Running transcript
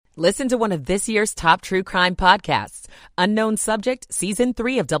Listen to one of this year's top true crime podcasts. Unknown Subject, Season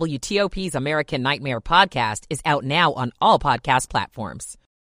 3 of WTOP's American Nightmare podcast is out now on all podcast platforms.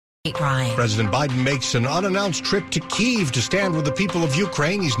 President Biden makes an unannounced trip to Kyiv to stand with the people of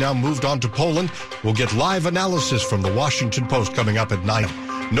Ukraine. He's now moved on to Poland. We'll get live analysis from the Washington Post coming up at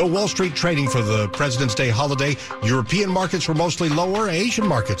 9. No Wall Street trading for the President's Day holiday. European markets were mostly lower. Asian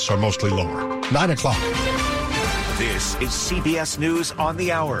markets are mostly lower. 9 o'clock. This is CBS News on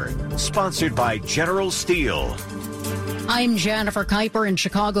the Hour, sponsored by General Steel. I'm Jennifer Kuiper in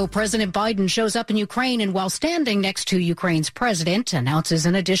Chicago. President Biden shows up in Ukraine and while standing next to Ukraine's president, announces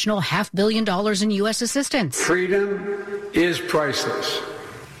an additional $500 million in U.S. assistance. Freedom is priceless.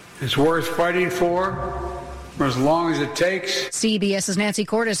 It's worth fighting for as long as it takes. CBS's Nancy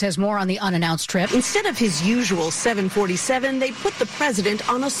Cordes has more on the unannounced trip. Instead of his usual 747, they put the president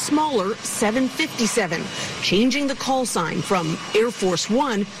on a smaller 757, changing the call sign from Air Force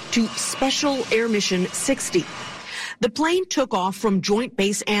One to Special Air Mission 60. The plane took off from Joint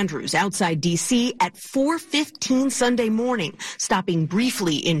Base Andrews outside D.C. at 4:15 Sunday morning, stopping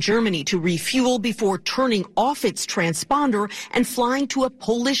briefly in Germany to refuel before turning off its transponder and flying to a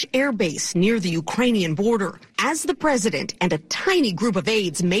Polish air base near the Ukrainian border. As the president and a tiny group of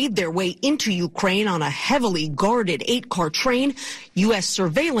aides made their way into Ukraine on a heavily guarded 8-car train, U.S.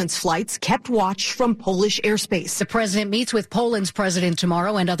 surveillance flights kept watch from Polish airspace. The president meets with Poland's president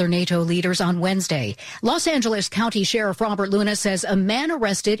tomorrow and other NATO leaders on Wednesday. Los Angeles County Sheriff Robert Luna says a man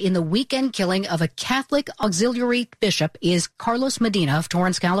arrested in the weekend killing of a Catholic auxiliary bishop is Carlos Medina of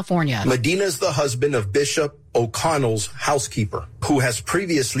Torrance, California. Medina is the husband of Bishop O'Connell's housekeeper, who has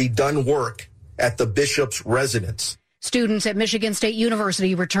previously done work at the bishop's residence. Students at Michigan State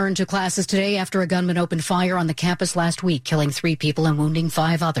University returned to classes today after a gunman opened fire on the campus last week, killing 3 people and wounding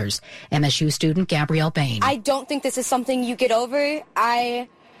 5 others. MSU student Gabrielle Bain. I don't think this is something you get over. I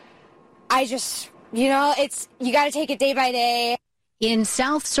just, you got to take it day by day. In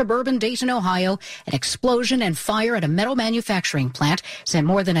south suburban Dayton, Ohio, an explosion and fire at a metal manufacturing plant sent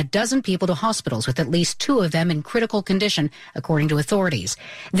more than a dozen people to hospitals, with at least 2 of them in critical condition, according to authorities.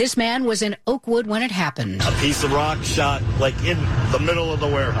 This man was in Oakwood when it happened. A piece of rock shot in the middle of the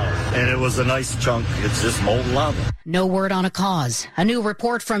warehouse, and it was a nice chunk. It's just molten lava. No word on a cause. A new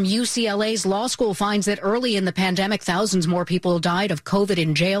report from UCLA's law school finds that early in the pandemic, thousands more people died of COVID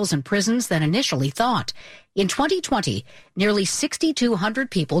in jails and prisons than initially thought. In 2020, nearly 6,200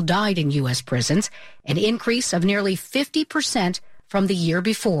 people died in U.S. prisons, an increase of nearly 50% from the year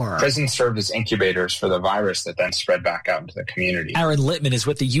before. Prisons served as incubators for the virus that then spread back out into the community. Aaron Littman is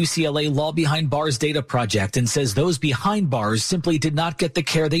with the UCLA Law Behind Bars Data Project and says those behind bars simply did not get the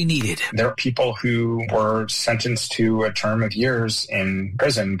care they needed. There are people who were sentenced to a term of years in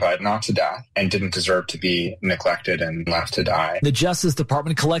prison, but not to death, and didn't deserve to be neglected and left to die. The Justice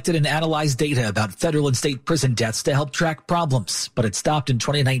Department collected and analyzed data about federal and state prison deaths to help track problems, but it stopped in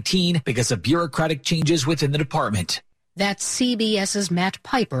 2019 because of bureaucratic changes within the department. That's CBS's Matt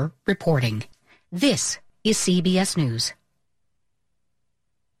Piper reporting. This is CBS News.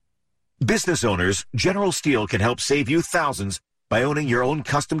 Business owners, General Steel can help save you thousands by owning your own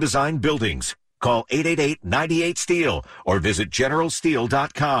custom-designed buildings. Call 888-98-STEEL or visit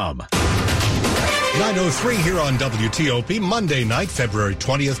GeneralSteel.com. 9:03 here on WTOP, Monday night, February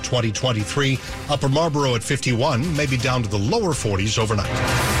 20th, 2023. Upper Marlboro at 51, maybe down to the lower 40s overnight.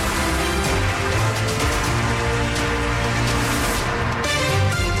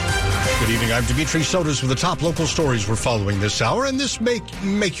 Good evening. I'm Dimitri Sotis with the top local stories we're following this hour, and this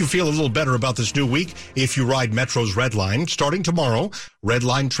make you feel a little better about this new week if you ride Metro's Red Line. Starting tomorrow, Red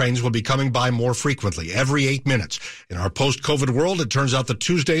Line trains will be coming by more frequently, every 8 minutes. In our post-COVID world, it turns out that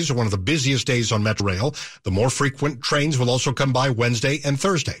Tuesdays are one of the busiest days on Metro Rail. The more frequent trains will also come by Wednesday and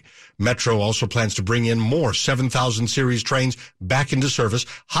Thursday. Metro also plans to bring in more 7000 series trains back into service,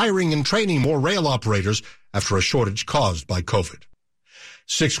 hiring and training more rail operators after a shortage caused by COVID.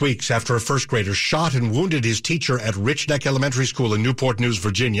 6 weeks after a first grader shot and wounded his teacher at Rich Neck Elementary School in Newport News,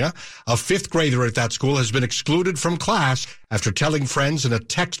 Virginia, a 5th grader at that school has been excluded from class after telling friends in a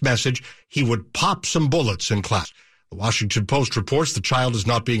text message he would pop some bullets in class. The Washington Post reports the child is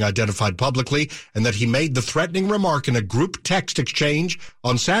not being identified publicly and that he made the threatening remark in a group text exchange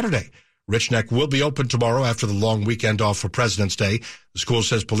on Saturday. Rich Neck will be open tomorrow after the long weekend off for President's Day. The school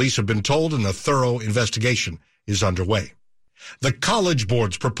says police have been told and a thorough investigation is underway. The College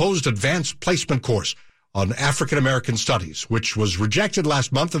Board's proposed advanced placement course on African American studies, which was rejected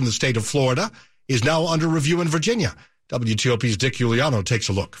last month in the state of Florida, is now under review in Virginia. WTOP's Dick Uliano takes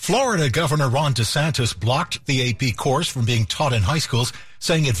a look. Florida Governor Ron DeSantis blocked the AP course from being taught in high schools,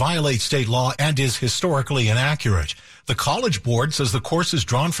 saying it violates state law and is historically inaccurate. The College Board says the course is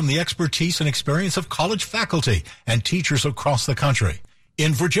drawn from the expertise and experience of college faculty and teachers across the country.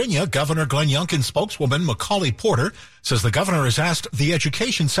 In Virginia, Governor Glenn Youngkin's spokeswoman, Macaulay Porter, says the governor has asked the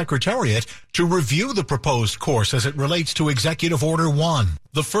Education Secretariat to review the proposed course as it relates to Executive Order 1.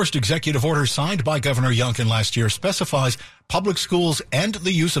 The first executive order signed by Governor Youngkin last year specifies public schools end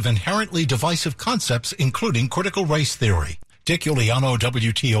the use of inherently divisive concepts, including critical race theory. Dick Iuliano,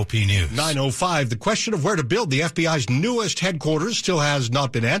 WTOP News. 9:05. The question of where to build the FBI's newest headquarters still has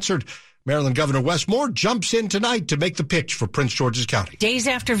not been answered. Maryland Governor Wes Moore jumps in tonight to make the pitch for Prince George's County. Days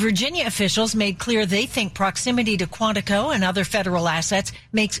after Virginia officials made clear they think proximity to Quantico and other federal assets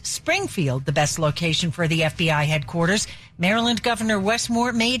makes Springfield the best location for the FBI headquarters, Maryland Governor Wes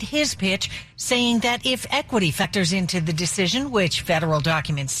Moore made his pitch, saying that if equity factors into the decision, which federal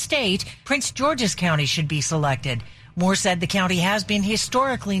documents state, Prince George's County should be selected. Moore said the county has been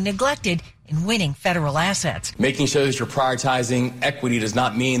historically neglected in winning federal assets. Making sure that you're prioritizing equity does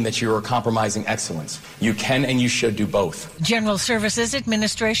not mean that you are compromising excellence. You can and you should do both. General Services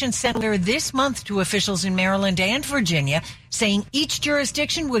Administration sent a letter this month to officials in Maryland and Virginia saying each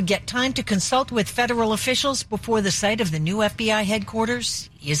jurisdiction would get time to consult with federal officials before the site of the new FBI headquarters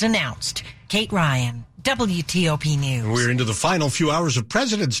is announced. Kate Ryan, WTOP News. We're into the final few hours of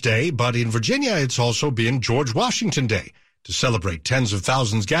President's Day, but in Virginia, it's also been George Washington Day. To celebrate, tens of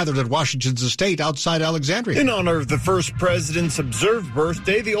thousands gathered at Washington's estate outside Alexandria. In honor of the first president's observed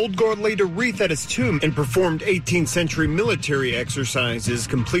birthday, the Old Guard laid a wreath at his tomb and performed 18th century military exercises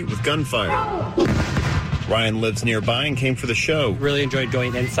complete with gunfire. Ryan lives nearby and came for the show. Really enjoyed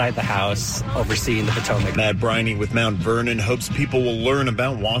going inside the house, overseeing the Potomac. Matt Briney with Mount Vernon hopes people will learn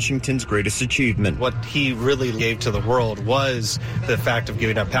about Washington's greatest achievement. What he really gave to the world was the fact of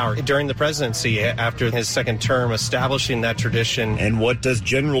giving up power. During the presidency, after his second term, establishing that tradition. And what does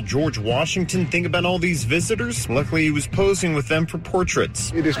General George Washington think about all these visitors? Luckily, he was posing with them for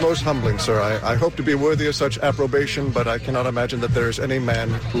portraits. It is most humbling, sir. I hope to be worthy of such approbation, but I cannot imagine that there is any man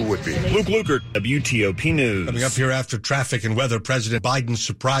who would be. Luke Lukert, WTOP News. Coming up here after traffic and weather, President Biden's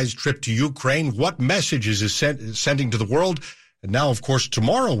surprise trip to Ukraine. What messages is sending to the world? And now, of course,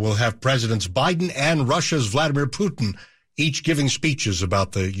 tomorrow we'll have Presidents Biden and Russia's Vladimir Putin each giving speeches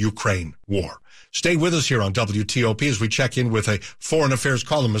about the Ukraine war. Stay with us here on WTOP as we check in with a foreign affairs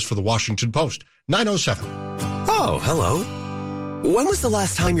columnist for the Washington Post. 9:07. Oh, hello. When was the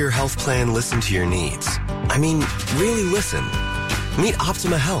last time your health plan listened to your needs? I mean, really listen. Meet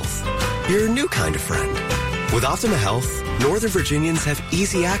Optima Health, your new kind of friend. With Optima Health, Northern Virginians have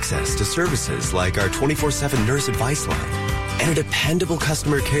easy access to services like our 24/7 nurse advice line and a dependable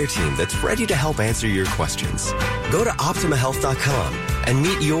customer care team that's ready to help answer your questions. Go to OptimaHealth.com and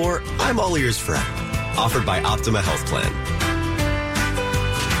meet your I'm all ears friend, offered by Optima Health Plan.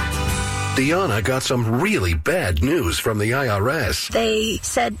 Deanna got some really bad news from the IRS. They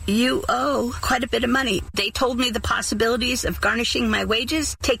said, you owe quite a bit of money. They told me the possibilities of garnishing my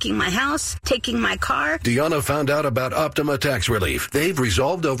wages, taking my house, taking my car. Deanna found out about Optima Tax Relief. They've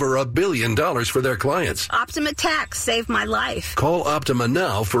resolved over $1 billion for their clients. Optima Tax saved my life. Call Optima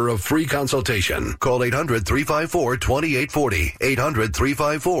now for a free consultation. Call 800-354-2840.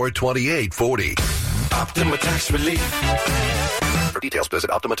 800-354-2840. Optima Tax Relief. For details, visit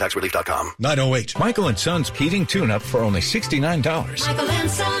OptimaTaxRelief.com. 9:08. Michael and Son's heating tune-up for only $69. Michael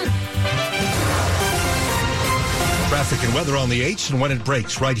and Son. Traffic and weather on the 8s and when it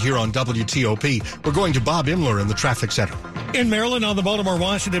breaks right here on WTOP. We're going to Bob Imler in the traffic center. In Maryland on the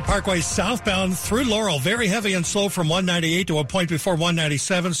Baltimore-Washington Parkway southbound through Laurel, very heavy and slow from 198 to a point before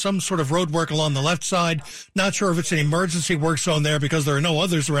 197. Some sort of road work along the left side. Not sure if it's an emergency work zone there because there are no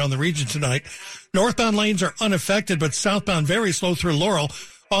others around the region tonight. Northbound lanes are unaffected, but southbound very slow through Laurel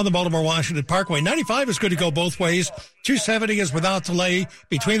on the Baltimore-Washington Parkway. 95 is good to go both ways. 270 is without delay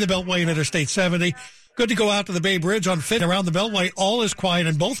between the Beltway and Interstate 70. Good to go out to the Bay Bridge on Finn around the Beltway. All is quiet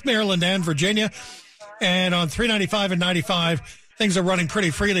in both Maryland and Virginia. And on 395 and 95, things are running pretty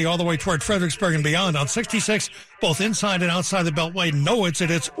freely all the way toward Fredericksburg and beyond. On 66, both inside and outside the Beltway, no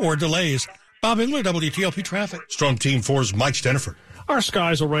incidents or delays. Bob Imler, WTOP Traffic. Storm Team 4's Mike Stennifer. Our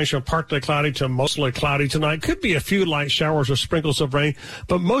skies will range from partly cloudy to mostly cloudy tonight. Could be a few light showers or sprinkles of rain,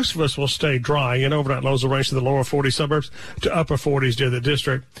 but most of us will stay dry. And overnight lows will range to the lower 40 suburbs to upper 40s near the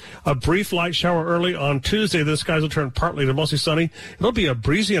district. A brief light shower early on Tuesday. The skies will turn partly to mostly sunny. It'll be a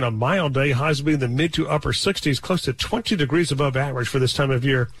breezy and a mild day. Highs will be in the mid to upper 60s, close to 20 degrees above average for this time of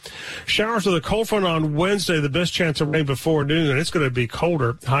year. Showers with a cold front on Wednesday. The best chance of rain before noon, and it's going to be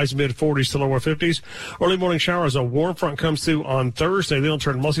colder. Highs mid 40s to lower 50s. Early morning showers. A warm front comes through on Thursday. They'll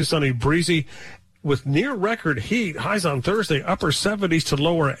turn mostly sunny, breezy, with near record heat. Highs on Thursday, upper 70s to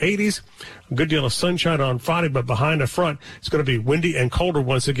lower 80s. A good deal of sunshine on Friday, but behind the front, it's going to be windy and colder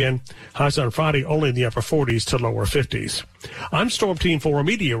once again. Highs on Friday only in the upper 40s to lower 50s. I'm Storm Team 4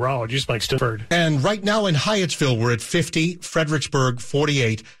 meteorologist Mike Stinford. And right now in Hyattsville, we're at 50, Fredericksburg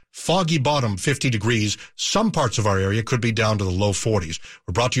 48, Foggy Bottom 50 degrees. Some parts of our area could be down to the low 40s.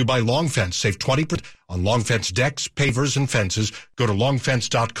 We're brought to you by Long Fence. Save 20% on Long Fence decks, pavers, and fences. Go to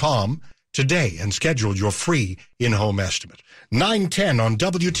longfence.com today and schedule your free in-home estimate. 9:10 on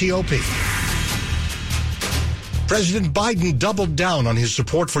WTOP. President Biden doubled down on his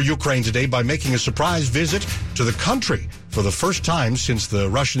support for Ukraine today by making a surprise visit to the country for the first time since the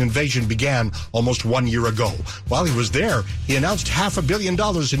Russian invasion began almost 1 year ago. While he was there, he announced $500 million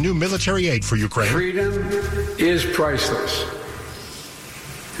in new military aid for Ukraine. Freedom is priceless.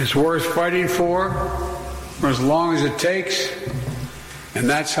 It's worth fighting for as long as it takes. And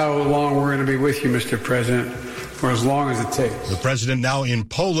that's how long we're going to be with you, Mr. President, for as long as it takes. The president now in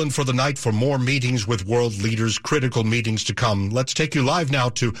Poland for the night for more meetings with world leaders, critical meetings to come. Let's take you live now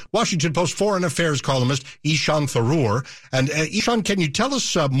to Washington Post Foreign Affairs columnist Ishan Tharoor. And Ishan, can you tell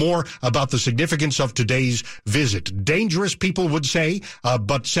us more about the significance of today's visit? Dangerous, people would say,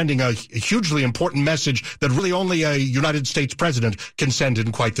 but sending a hugely important message that really only a United States president can send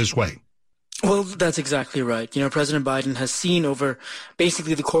in quite this way. Well, that's exactly right. President Biden has seen over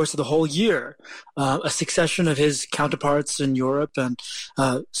basically the course of the whole year a succession of his counterparts in Europe and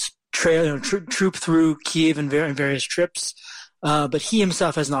troop through Kyiv in various trips. But he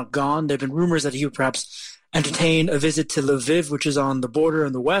himself has not gone. There have been rumors that he would perhaps entertain a visit to Lviv, which is on the border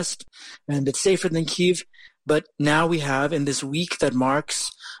in the west, and it's safer than Kyiv. But now we have, in this week that marks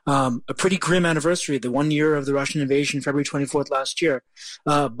a pretty grim anniversary, the 1 year of the Russian invasion, February 24th last year,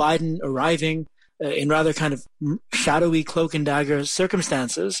 Biden arriving in rather kind of shadowy cloak and dagger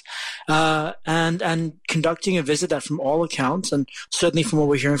circumstances, and conducting a visit that from all accounts, and certainly from what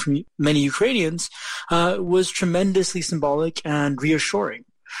we're hearing from many Ukrainians, was tremendously symbolic and reassuring.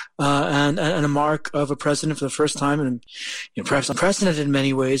 And a mark of a president for the first time, and perhaps unprecedented in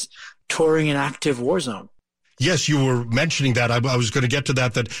many ways, touring an active war zone. Yes, you were mentioning that. I was going to get to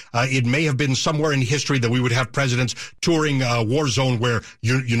that it may have been somewhere in history that we would have presidents touring a war zone where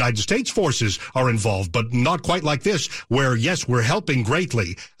United States forces are involved, but not quite like this, where, yes, we're helping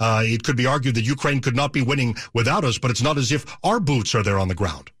greatly. It could be argued that Ukraine could not be winning without us, but it's not as if our boots are there on the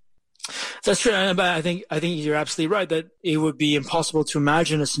ground. That's true. But I think you're absolutely right that it would be impossible to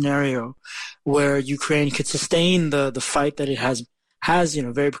imagine a scenario where Ukraine could sustain the fight that it has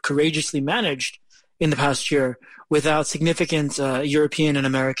very courageously managed in the past year without significant European and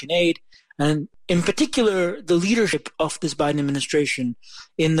American aid, and in particular, the leadership of this Biden administration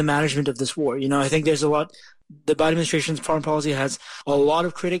in the management of this war. I think there's a lot. The Biden administration's foreign policy has a lot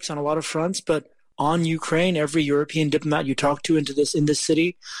of critics on a lot of fronts, but on Ukraine, every European diplomat you talk to in this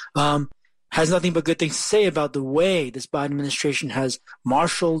city has nothing but good things to say about the way this Biden administration has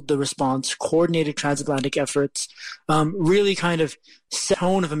marshaled the response, coordinated transatlantic efforts, really kind of set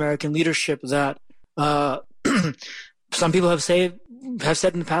tone of American leadership that some people have said in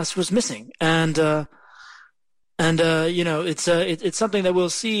the past was missing, and it's something that we'll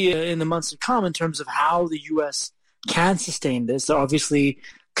see in the months to come in terms of how the U.S. can sustain this. There are obviously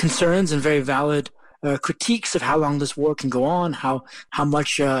concerns and very valid critiques of how long this war can go on, how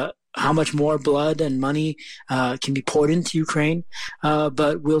much more blood and money can be poured into Ukraine,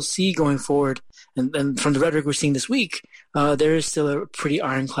 but we'll see going forward. And from the rhetoric we're seeing this week, there is still a pretty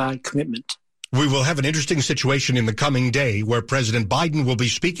ironclad commitment. We will have an interesting situation in the coming day where President Biden will be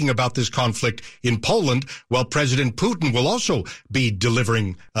speaking about this conflict in Poland, while President Putin will also be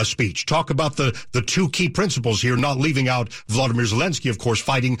delivering a speech. Talk about the two key principles here, not leaving out Vladimir Zelensky, of course,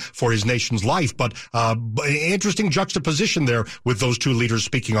 fighting for his nation's life, but interesting juxtaposition there with those two leaders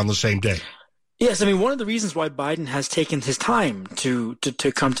speaking on the same day. Yes, I mean, one of the reasons why Biden has taken his time to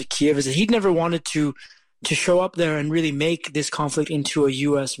come to Kyiv is that he'd never wanted to show up there and really make this conflict into a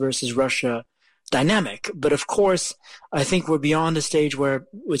U.S. versus Russia dynamic. But of course, I think we're beyond a stage where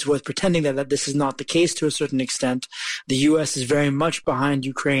it's worth pretending that this is not the case to a certain extent. The U.S. is very much behind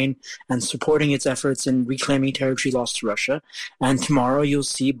Ukraine and supporting its efforts in reclaiming territory lost to Russia. And tomorrow you'll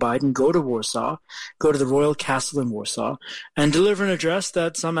see Biden go to Warsaw, go to the Royal Castle in Warsaw, and deliver an address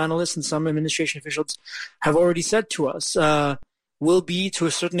that some analysts and some administration officials have already said to us will be, to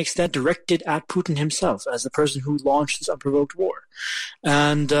a certain extent, directed at Putin himself as the person who launched this unprovoked war.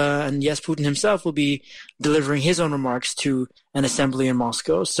 And yes, Putin himself will be delivering his own remarks to an assembly in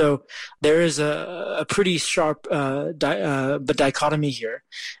Moscow. So there is a pretty sharp dichotomy here,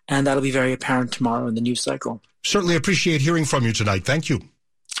 and that'll be very apparent tomorrow in the news cycle. Certainly appreciate hearing from you tonight. Thank you.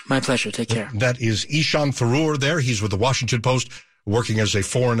 My pleasure. Take care. That is Ishan Tharoor there. He's with the Washington Post, working as a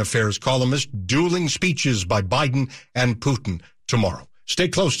foreign affairs columnist. Dueling speeches by Biden and Putin tomorrow. Stay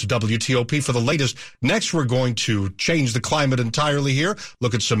close to WTOP for the latest. Next, we're going to change the climate entirely here,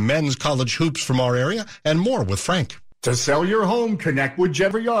 look at some men's college hoops from our area, and more with Frank. To sell your home, connect with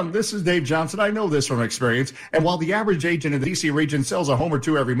Jennifer Young. This is Dave Johnson. I know this from experience. And while the average agent in the D.C. region sells a home or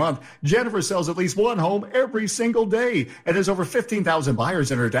two every month, Jennifer sells at least one home every single day and has over 15,000 buyers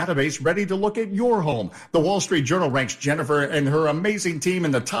in her database ready to look at your home. The Wall Street Journal ranks Jennifer and her amazing team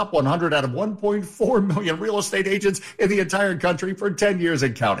in the top 100 out of 1.4 million real estate agents in the entire country for 10 years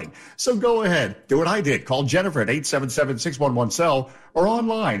and counting. So go ahead. Do what I did. Call Jennifer at 877-611-SELL or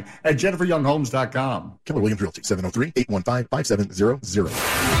online at jenniferyounghomes.com. Keller Williams Realty, 703-815-5700.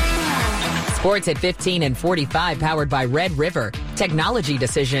 Sports at 15 and 45, powered by Red River. Technology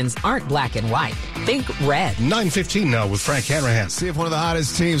decisions aren't black and white. Think red. 9:15 now with Frank Hanrahan. See if one of the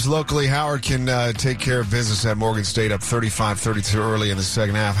hottest teams locally, Howard, can take care of business at Morgan State, up 35-32 early in the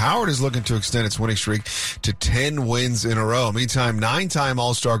second half. Howard is looking to extend its winning streak to 10 wins in a row. Meantime, 9-time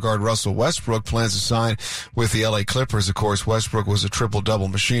All-Star guard Russell Westbrook plans to sign with the LA Clippers. Of course, Westbrook was a triple-double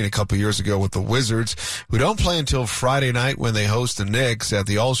machine a couple years ago with the Wizards, who don't play until Friday night when they host the Knicks at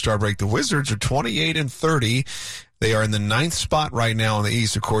the All-Star break. The Wizards are 28-30. They are in the 9th spot right now in the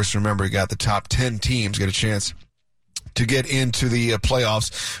East. Of course, remember, you got the top 10 teams get a chance to get into the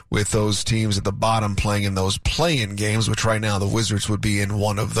playoffs, with those teams at the bottom playing in those play-in games, which right now the Wizards would be in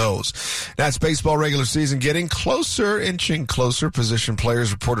one of those. That's baseball regular season getting closer, inching closer. Position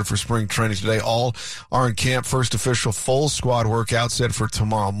players reported for spring training today. All are in camp. First official full squad workout set for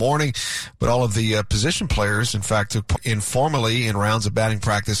tomorrow morning. But all of the position players, in fact, took informally in rounds of batting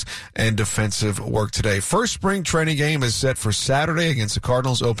practice and defensive work today. First spring training game is set for Saturday against the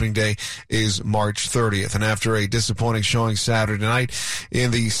Cardinals. Opening day is March 30th. And after a disappointing showing Saturday night in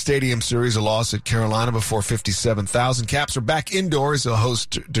the Stadium Series, a loss at Carolina before 57,000. Caps are back indoors. They'll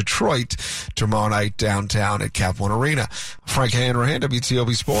host Detroit tomorrow night downtown at Cap One Arena. Frank Hanrahan,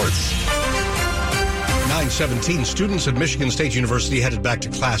 WTOP Sports. 9:17, students at Michigan State University headed back to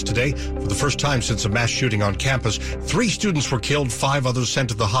class today for the first time since a mass shooting on campus. 3 students were killed, 5 others sent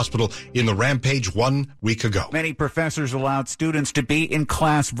to the hospital in the rampage 1 week ago. Many professors allowed students to be in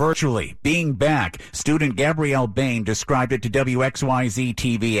class virtually. Being back, student Gabrielle Bain described it to WXYZ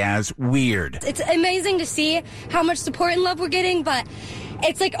TV as weird. It's amazing to see how much support and love we're getting, but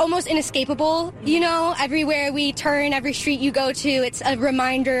it's like almost inescapable. You know, everywhere we turn, every street you go to, it's a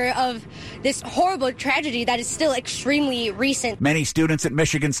reminder of this horrible tragedy that is still extremely recent. Many students at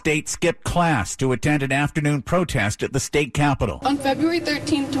Michigan State skipped class to attend an afternoon protest at the state capitol. On February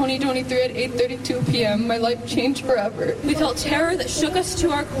 13, 2023 at 8:32 p.m., my life changed forever. We felt terror that shook us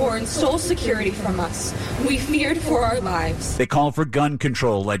to our core and stole security from us. We feared for our lives. They called for gun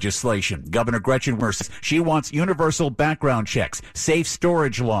control legislation. Governor Gretchen Whitmer says she wants universal background checks, safe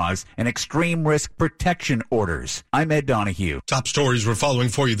storage laws, and extreme risk protection orders. I'm Ed Donahue. Top stories we're following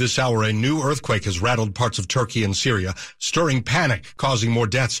for you this hour. A new earthquake has rattled parts of Turkey and Syria, stirring panic, causing more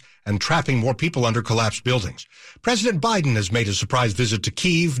deaths, and trapping more people under collapsed buildings. President Biden has made a surprise visit to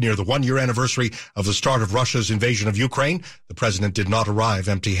Kyiv near the 1-year anniversary of the start of Russia's invasion of Ukraine. The president did not arrive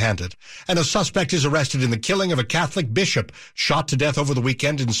empty-handed. And a suspect is arrested in the killing of a Catholic bishop shot to death over the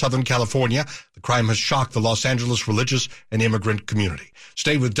weekend in Southern California. The crime has shocked the Los Angeles religious and immigrant community.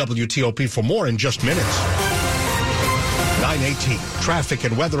 Stay with WTOP for more in just minutes. 9:18. Traffic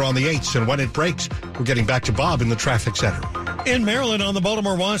and weather on the 8s, and when it breaks, we're getting back to Bob in the traffic center. In Maryland on the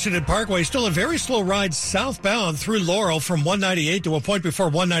Baltimore-Washington Parkway, still a very slow ride southbound through Laurel from 198 to a point before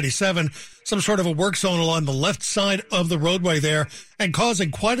 197. Some sort of a work zone along the left side of the roadway there and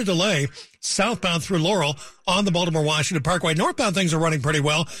causing quite a delay southbound through Laurel on the Baltimore-Washington Parkway. Northbound things are running pretty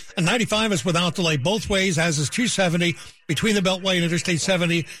well. And 95 is without delay both ways, as is 270 between the Beltway and Interstate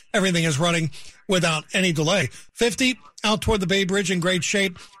 70. Everything is running without any delay. 50 out toward the Bay Bridge in great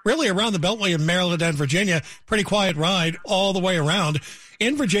shape. Really around the Beltway in Maryland and Virginia. Pretty quiet ride all the way around.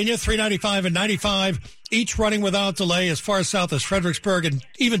 In Virginia, 395 and 95, each running without delay as far south as Fredericksburg and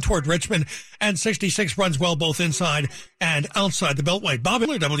even toward Richmond. And 66 runs well both inside and outside the Beltway. Bob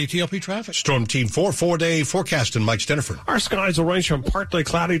Miller, WTOP Traffic. Storm Team 4, 4-day forecast, and Mike Steniford. Our skies will range from partly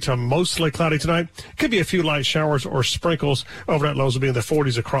cloudy to mostly cloudy tonight. Could be a few light showers or sprinkles. Overnight lows will be in the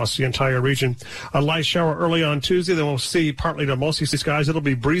 40s across the entire region. A light shower early on Tuesday, then we'll see partly to mostly skies. It'll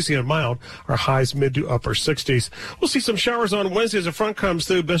be breezy and mild. Our highs mid to upper 60s. We'll see some showers on Wednesday as the front comes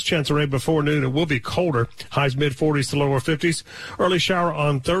through. Best chance of rain before noon. It will be colder. Highs mid 40s to lower 50s. Early shower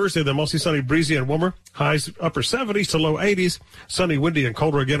on Thursday, then mostly sunny, breezy and warmer. Highs upper 70s to lower low 80s. Sunny, windy, and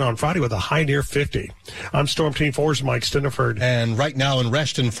colder again on Friday with a high near 50. I'm Storm Team 4's Mike Stiniford. And right now in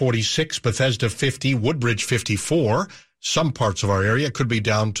Reston, 46, Bethesda 50, Woodbridge 54. Some parts of our area could be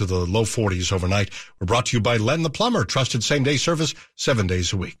down to the low 40s overnight. We're brought to you by Len the Plumber, trusted same-day service 7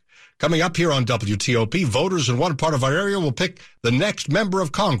 days a week. Coming up here on WTOP, voters in one part of our area will pick the next member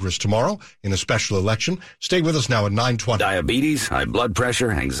of Congress tomorrow in a special election. Stay with us now at 9:20. Diabetes, high blood pressure,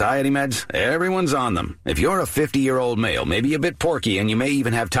 anxiety meds, everyone's on them. If you're a 50-year-old male, maybe a bit porky, and you may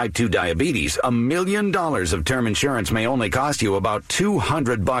even have type 2 diabetes, $1 million of term insurance may only cost you about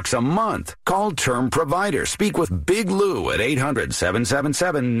 $200 a month. Call Term Provider. Speak with Big Lou at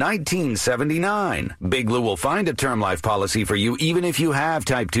 800-777-1979. Big Lou will find a term life policy for you even if you have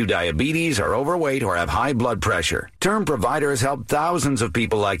type 2 diabetes, are overweight, or have high blood pressure. Term Provider has helped thousands of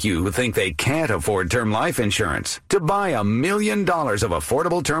people like you who think they can't afford term life insurance. To buy $1 million of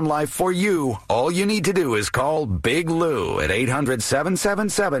affordable term life for you, all you need to do is call Big Lou at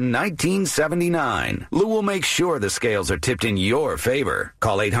 800-777-1979. Lou will make sure the scales are tipped in your favor.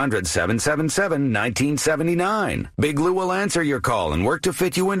 Call 800-777-1979. Big Lou will answer your call and work to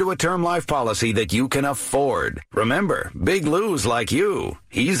fit you into a term life policy that you can afford. Remember, Big Lou's like you.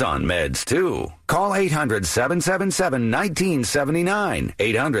 He's on meds, too. Call 800-777-1979.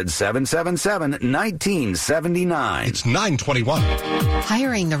 800-777-1979. It's 9:21.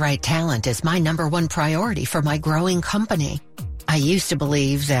 Hiring the right talent is my number one priority for my growing company. I used to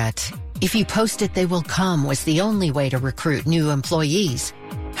believe that if you post it, they will come was the only way to recruit new employees.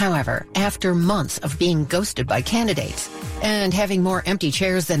 However, after months of being ghosted by candidates and having more empty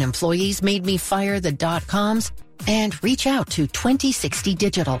chairs than employees made me fire the .coms and reach out to 2060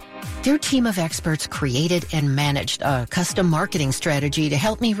 Digital. Their team of experts created and managed a custom marketing strategy to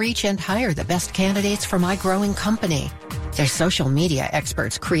help me reach and hire the best candidates for my growing company. Their social media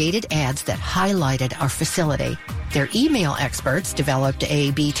experts created ads that highlighted our facility. Their email experts developed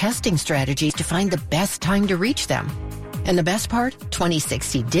A/B testing strategies to find the best time to reach them. And the best part,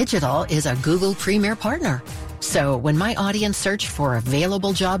 2060 Digital is a Google Premier partner. So when my audience searched for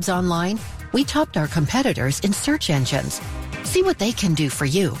available jobs online, we topped our competitors in search engines. See what they can do for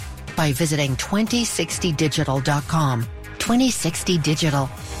you by visiting 2060digital.com. 2060 Digital,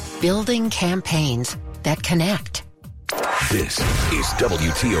 building campaigns that connect. This is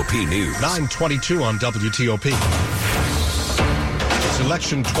WTOP News. 9:22 on WTOP. It's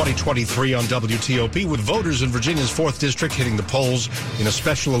election 2023 on WTOP, with voters in Virginia's 4th District hitting the polls in a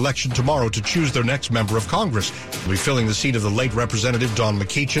special election tomorrow to choose their next member of Congress. They'll be filling the seat of the late Representative Don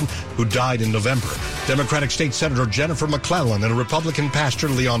McEachin, who died in November. Democratic State Senator Jennifer McClellan and Republican Pastor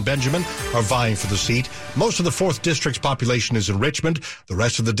Leon Benjamin are vying for the seat. Most of the 4th District's population is in Richmond. The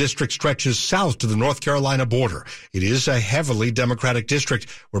rest of the district stretches south to the North Carolina border. It is a heavily Democratic district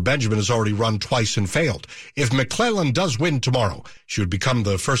where Benjamin has already run twice and failed. If McClellan does win tomorrow, she would become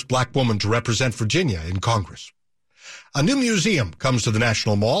the first black woman to represent Virginia in Congress. A new museum comes to the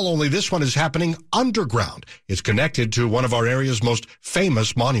National Mall, only this one is happening underground. It's connected to one of our area's most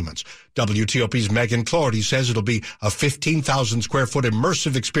famous monuments. WTOP's Megan Cloherty says it'll be a 15,000 square foot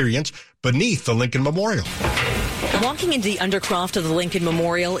immersive experience beneath the Lincoln Memorial. Walking into the undercroft of the Lincoln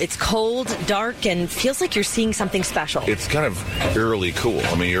Memorial, it's cold, dark, and feels like you're seeing something special. It's kind of eerily cool.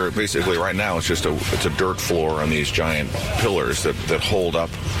 I mean, you're basically right now, it's a dirt floor on these giant pillars that hold up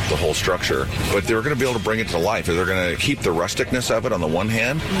the whole structure. But they're going to be able to bring it to life. They're going to keep the rusticness of it on the one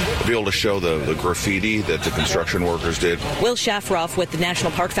hand, be able to show the graffiti that the construction workers did. Will Shafroff with the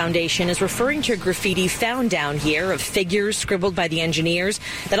National Park Foundation is referring to graffiti found down here of figures scribbled by the engineers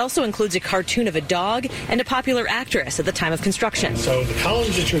that also includes a cartoon of a dog and a popular actress at the time of construction. So the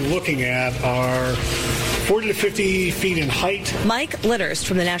columns that you're looking at are 40 to 50 feet in height. Mike Litterst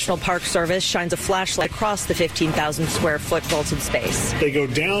from the National Park Service shines a flashlight across the 15,000 square foot vaulted space. They go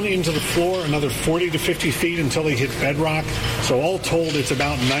down into the floor another 40 to 50 feet until they hit bedrock. So all told, it's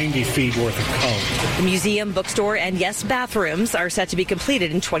about 90 feet worth of columns. The museum, bookstore, and yes, bathrooms are set to be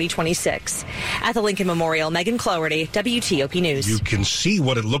completed in 2026. At the Lincoln Memorial, Megan Cloherty, WTOP News. You can see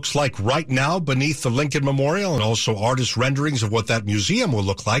what it looks like right now beneath the Lincoln Memorial, and also artist renderings of what that museum will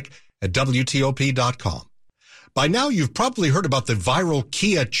look like at WTOP.com. By now, you've probably heard about the viral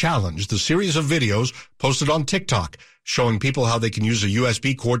Kia Challenge, the series of videos posted on TikTok showing people how they can use a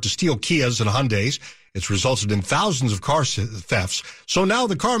USB cord to steal Kias and Hyundais. It's resulted in thousands of car thefts. So now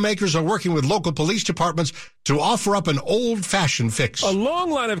the car makers are working with local police departments to offer up an old-fashioned fix. A long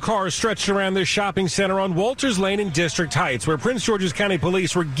line of cars stretched around this shopping center on Walters Lane in District Heights, where Prince George's County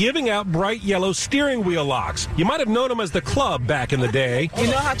Police were giving out bright yellow steering wheel locks. You might have known them as the Club back in the day. You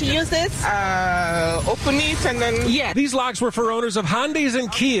know how to use this? Open it and then... Yeah. These locks were for owners of Hyundais and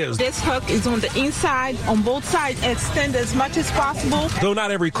Kias. This hook is on the inside, on both sides, extend as much as possible. Though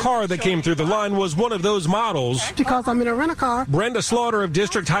not every car that came through the line was one of those models. Because I'm in a rent-a-car. Brenda Slaughter of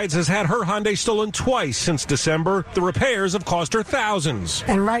District Heights has had her Hyundai stolen twice since December. The repairs have cost her thousands.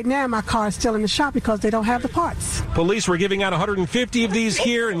 And right now, my car is still in the shop because they don't have the parts. Police were giving out 150 of these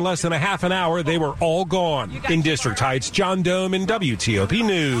here. In less than a half an hour, they were all gone. In District Heights, John Dome in WTOP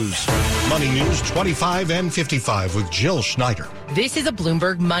News. Money News 25 and 55 with Jill Schneider. This is a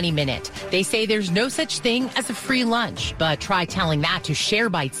Bloomberg Money Minute. They say there's no such thing as a free lunch, but try telling that to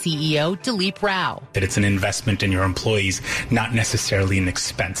ShareBite CEO Dileep Rao. That it's an investment in your employees, not necessarily an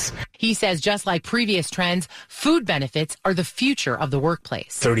expense. He says just like previous trends, food benefits are the future of the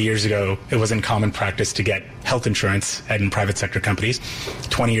workplace. 30 years ago, it wasn't common practice to get health insurance in private sector companies.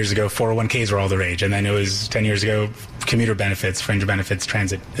 20 years ago, 401ks were all the rage. And then it was 10 years ago, commuter benefits, fringe benefits,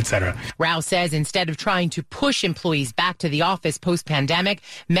 transit, etc. Rao says instead of trying to push employees back to the office post-pandemic,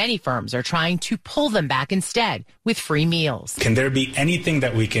 many firms are trying to pull them back instead with free meals. Can there be anything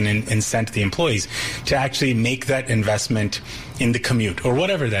that we can incent the employees to actually make that investment in the commute or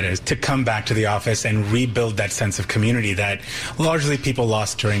whatever that is, to come back to the office and rebuild that sense of community that largely people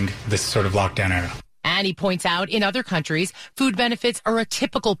lost during this sort of lockdown era? And he points out in other countries, food benefits are a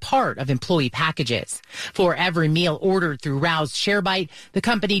typical part of employee packages. For every meal ordered through Rao's ShareBite, the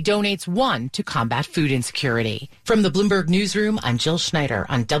company donates one to combat food insecurity. From the Bloomberg Newsroom, I'm Jill Schneider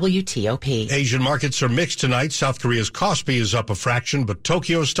on WTOP. Asian markets are mixed tonight. South Korea's Kospi is up a fraction, but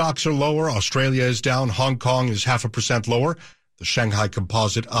Tokyo stocks are lower. Australia is down. Hong Kong is 0.5% lower. The Shanghai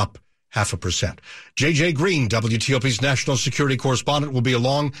Composite up 0.5%. J.J. Green, WTOP's national security correspondent, will be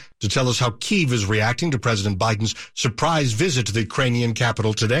along to tell us how Kyiv is reacting to President Biden's surprise visit to the Ukrainian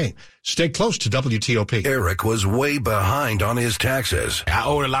capital today. Stay close to WTOP. Eric was way behind on his taxes. I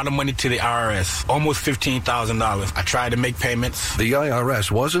owed a lot of money to the IRS, almost $15,000. I tried to make payments. The IRS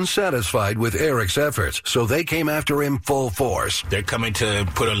wasn't satisfied with Eric's efforts, so they came after him full force. They're coming to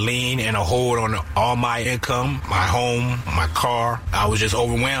put a lien and a hold on all my income, my home, my car. I was just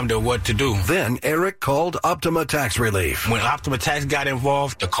overwhelmed at what to do. Then Eric called Optima Tax Relief. When Optima Tax got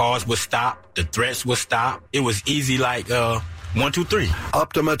involved, the calls would stop, the threats would stop. It was easy like 1, 2, 3.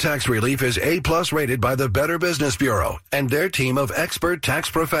 Optima Tax Relief is A+ rated by the Better Business Bureau, and their team of expert tax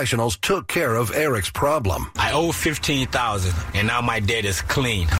professionals took care of Eric's problem. I owe $15,000, and now my debt is clean.